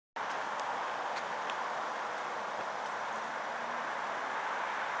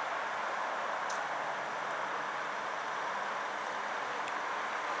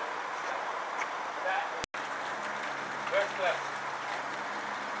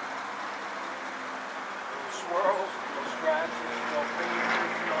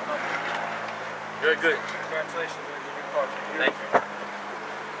Very good. Congratulations on your new car. Thank you.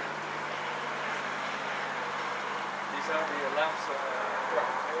 These are the lamps.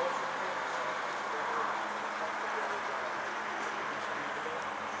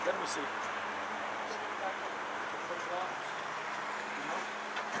 Let me see.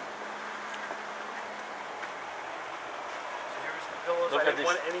 Pillows. Look I at didn't this.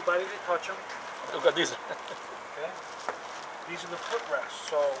 want anybody to touch them. Look at this. Okay. These are the footrests.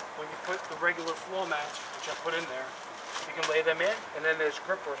 So when you put the regular floor mats, which I put in there, you can lay them in, and then there's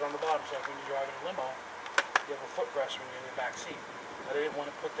grippers on the bottom. So like when you're driving a limo, you have a footrest when you're in the back seat. But I didn't want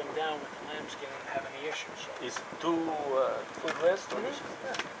to put them down with the lambskin and have any issues. So. Is two footrests? Yeah.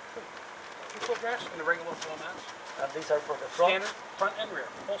 Two footrests and the regular floor mats. And these are for the front? Standard, front and rear,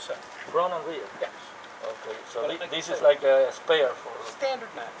 full set. Front and rear? Yes. Okay, so But like this I is said, like a spare for... Standard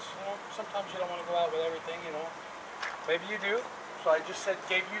mats. You know, sometimes you don't want to go out with everything, you know. Maybe you do, so I just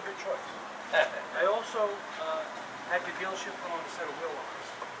gave you the choice. I also had the dealership put on a set of wheel locks.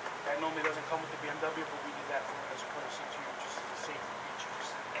 That normally doesn't come with the BMW, but we did that for as a courtesy to you, just the safety features.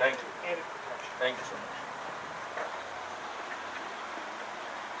 Thank you. Added protection. Thank you so much.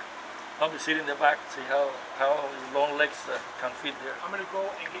 Let me sit in the back, see how long legs can fit there. I'm going to go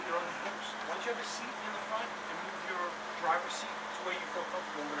and get your other books. Once you have a seat in the front and move your driver's seat to where you feel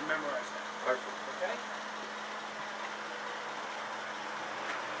comfortable, I'm going to memorize that. Perfect. Okay?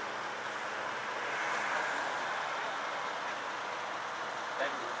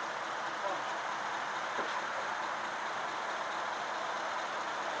 Thank you.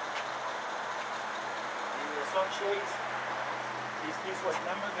 The sunshades. These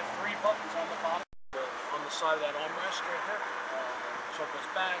remember the three buttons on the bottom, on the side of that armrest right here. So it goes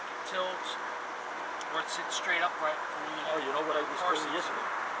back, it tilts, or it sits straight upright. Oh, you know what I discovered yesterday?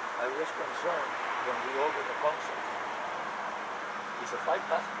 I was concerned when we ordered the console. It's a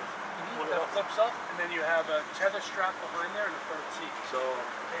 5-passenger. That flips up, and then you have a tether strap behind there and a third seat. So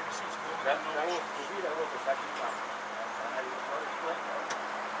baby seats go that was, to me, that was the second time. And I was not explaining that.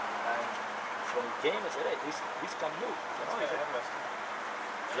 And when it came, I said, hey, this can move. You know, It's got a headrest.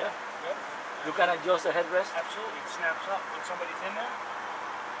 yeah. Yep. You can adjust the headrest? Absolutely. It snaps up when somebody's in there.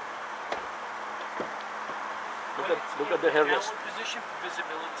 Look at the headrest. Downward position for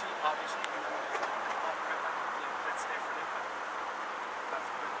visibility, obviously. That's there for them. That's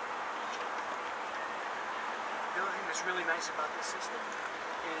good. The other thing that's really nice about this system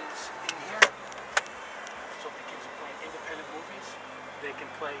is in here, so if the kids are playing independent movies, they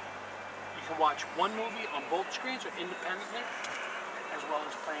can play, you can watch one movie on both screens or independently, as well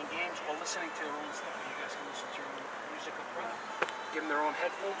as playing games or listening to their own stuff. You guys can listen to your own music up front, give them their own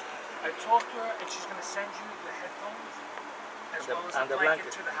headphones. I talked to her and she's going to send you the headphones as well as the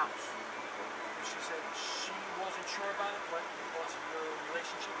blanket to the house. And she said she wasn't sure about it, but because of your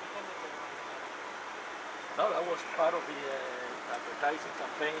relationship with them, that they wanted to get it. No, that was part of the advertising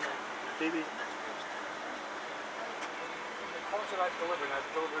campaign and the TV. The cars that I've delivered, and I've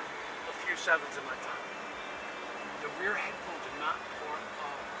delivered a few 7s in my time, the rear headphones are not for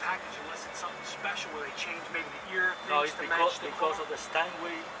package unless it's something special where they change maybe the ear things No, it's to match the because car. of the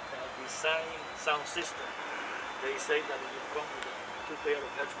Steinway design sound system. They say that it will come with 2 pairs of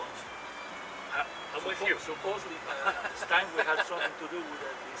headphones. I'm with you. Supposedly, Steinway had something to do with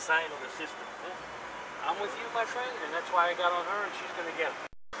the design of the system. I'm with you, my friend, and that's why I got on her, and she's going to get it.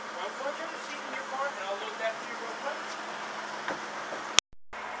 Well, I'm going to have a seat in your car, and I'll load that for you real quick.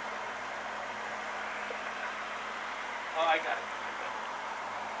 Oh, I got it.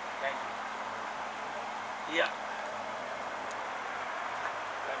 Thank you. Yeah.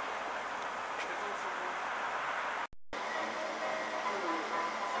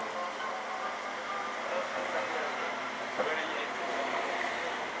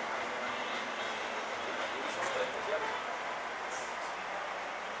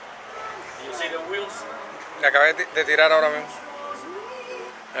 You see the wheels? Le acabé de tirar ahora mismo.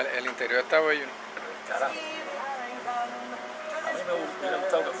 El interior está bello. Carajo. A mí me hubiera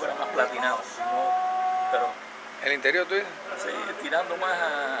gustado que fuera más platinado, pero El interior tú dices. sí, tirando más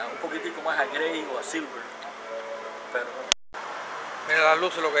un poquitico más a grey o a silver, pero Mira las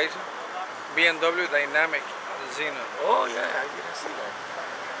luces lo que hizo. BMW Dynamic Xenon. oh yeah, I didn't see that.